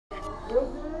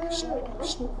Hello!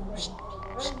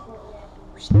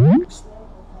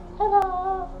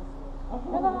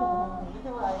 Hello!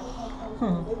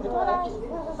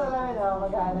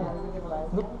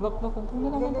 Look.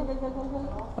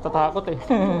 Matatakot eh.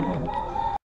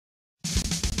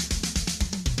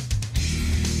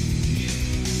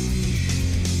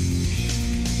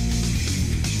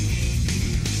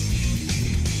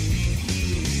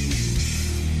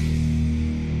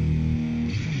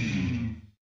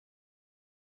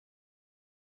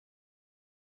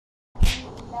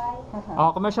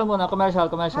 Oh, commercial muna, commercial.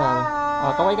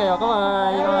 Kaway kayo,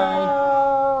 kaway.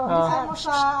 Design mo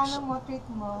sa ano mo, treat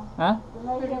mo. Ha?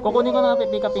 Kukunin ko na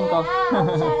pick upin ko.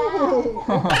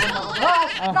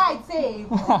 Ride safe.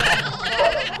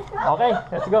 Okay,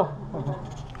 let's go.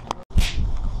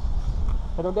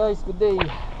 Hello guys, good day.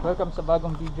 Welcome sa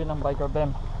bagong video ng Biker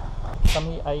BEM.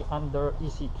 Kami ay under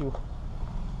ECQ.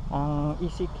 Ang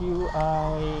ECQ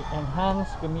ay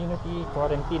Enhanced Community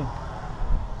Quarantine.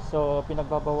 So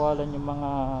pinagbabawalan yung mga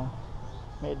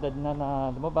may edad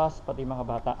na lumabas, pati mga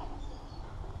bata.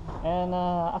 And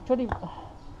actually,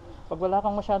 pag wala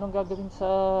kang masyadong gagawin sa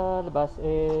labas,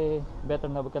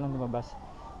 better na wag ka nang lumabas.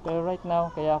 Pero right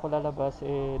now, kaya ako lalabas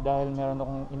dahil meron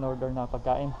akong in-order na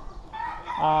pagkain.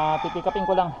 Pipikapin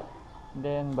ko lang,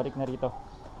 then balik na rito.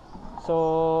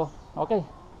 So okay,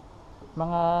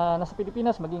 mga nasa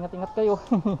Pilipinas, mag-ingat-ingat kayo.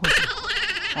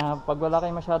 Pag wala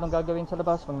kayong masyadong gagawin sa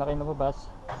labas, pag na kayo lumabas,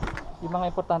 yung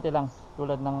mga importante lang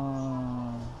tulad ng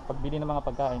pagbili ng mga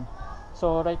pagkain.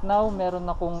 So right now meron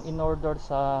akong in-order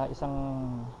sa isang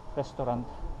restaurant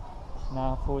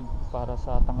na food para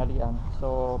sa tanghalian.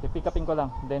 So pipikapin ko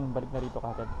lang, then balik na rito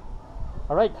kagad.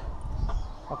 Alright,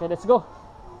 okay, let's go.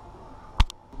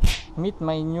 Meet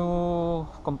my new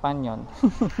companion.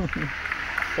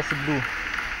 Kasi blue.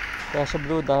 Kaya siya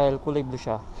blue dahil kulay blue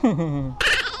siya.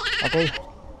 Okay,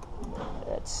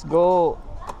 let's go.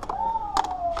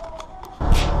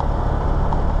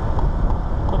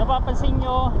 Kung napapansin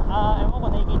nyo, ewan ko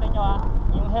kung nakikita nyo,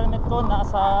 yung helmet ko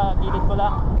nasa gilid ko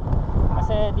lang.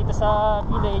 Kasi dito sa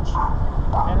village,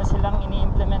 meron silang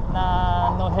ini-implement na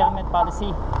no helmet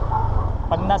policy.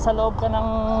 Pag nasa loob ka ng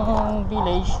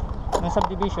village, ng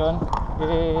subdivision,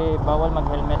 bawal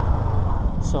mag helmet.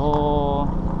 So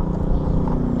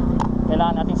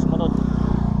kailangan natin sumunod.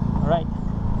 Alright,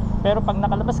 pero pag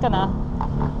nakalabas ka na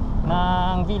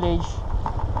ng village,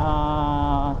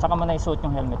 tsaka mo na isuot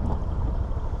yung helmet mo.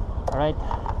 Alright.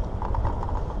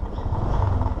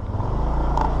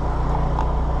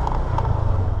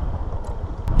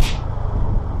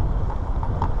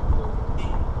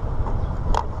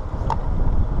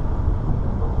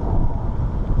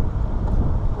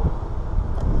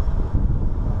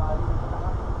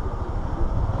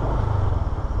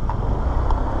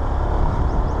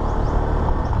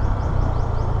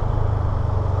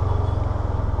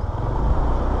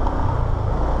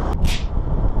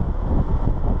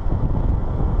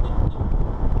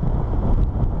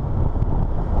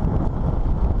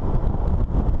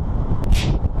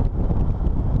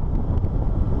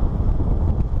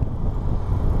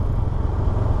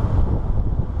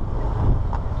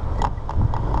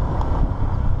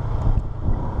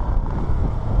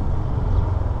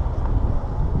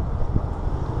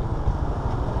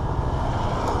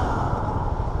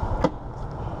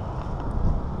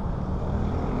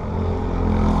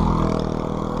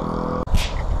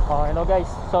 Hello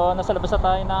guys, so nasa labas na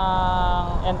tayo ng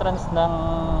entrance ng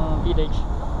village.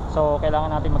 So kailangan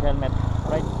natin mag helmet.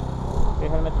 Alright, okay,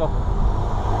 helmet ko.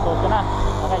 So ito na,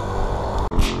 okay.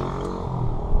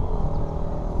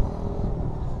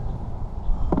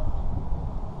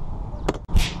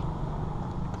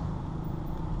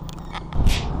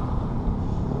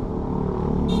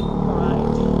 Alright,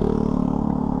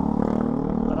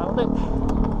 tara ulit.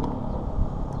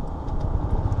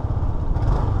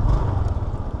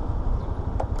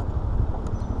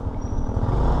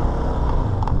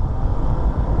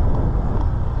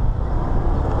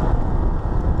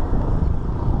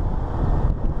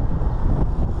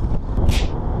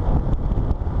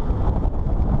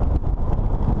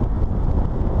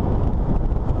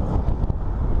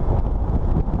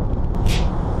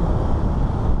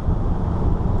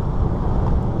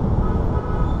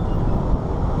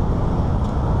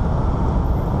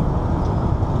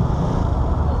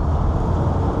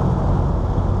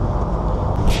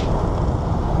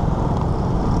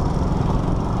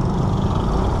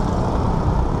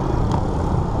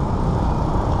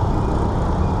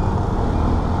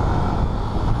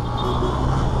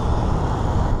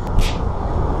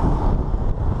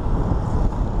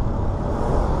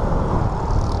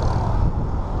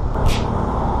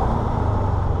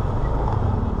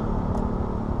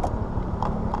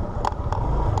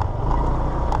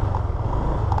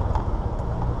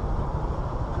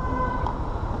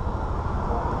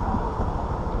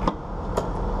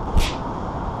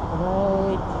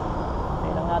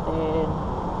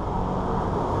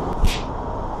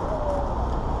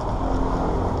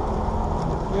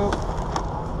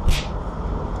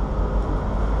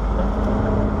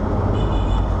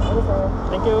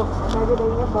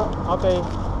 Okay.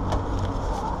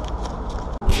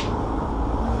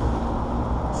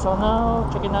 So now,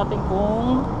 checkin natin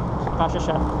kung kasya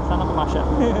siya. Sana kumasya.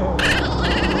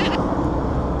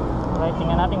 Alright,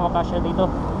 tingnan natin kung kasya dito.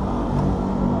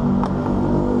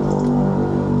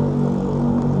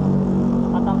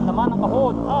 At ang laman ng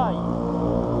kahon ay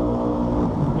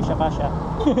hindi siya kasya.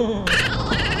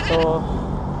 So,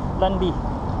 plan B.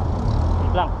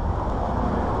 Wait lang.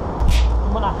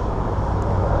 Ito muna.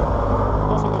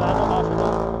 Ito sigurado kasya ito.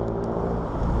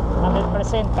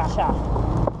 100% kasya.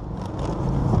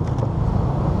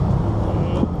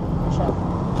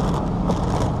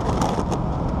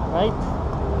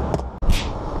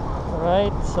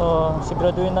 Alright, so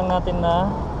siguraduhin lang natin na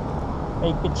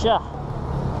maigpit siya.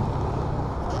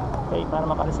 Okay, para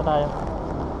makalisa tayo.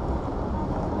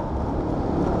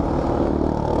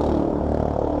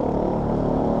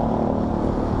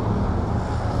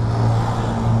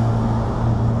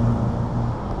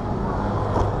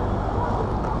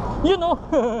 You know,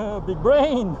 big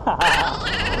brain.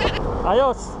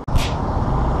 Ayos.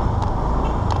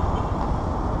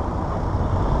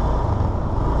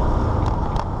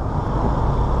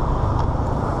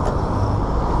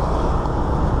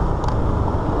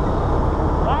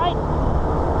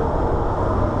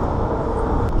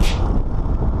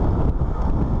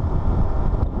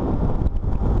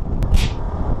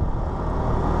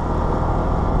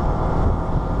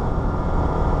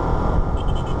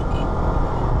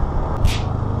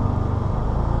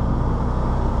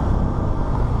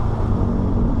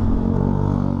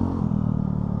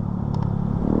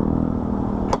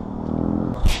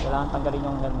 Kailangan tanggalin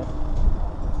yung helmet.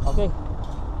 Okay.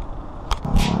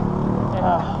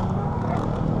 Yeah.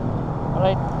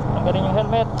 Alright, tanggalin yung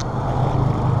helmet.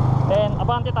 Then,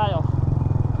 abante tayo.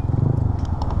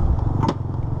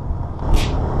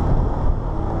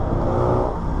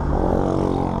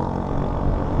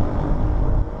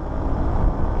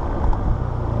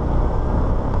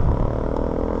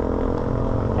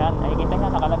 Yan, nakikita nga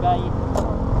nakalagay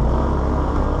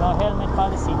no helmet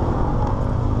policy.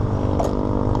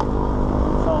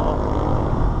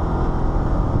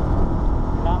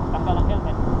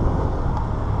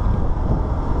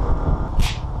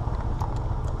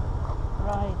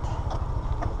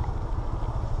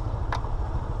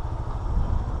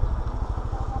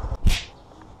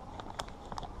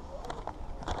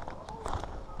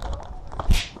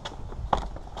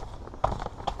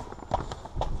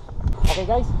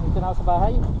 Okay guys, dito na ako sa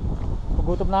bahay.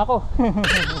 Pugutom na ako.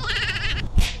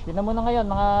 Yun na muna ngayon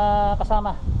mga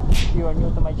kasama. If you are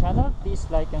new to my channel, please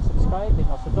like and subscribe, and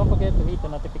also don't forget to hit the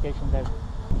notification bell.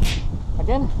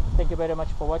 Again, thank you very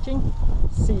much for watching.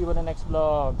 See you in the next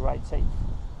vlog. Ride safe.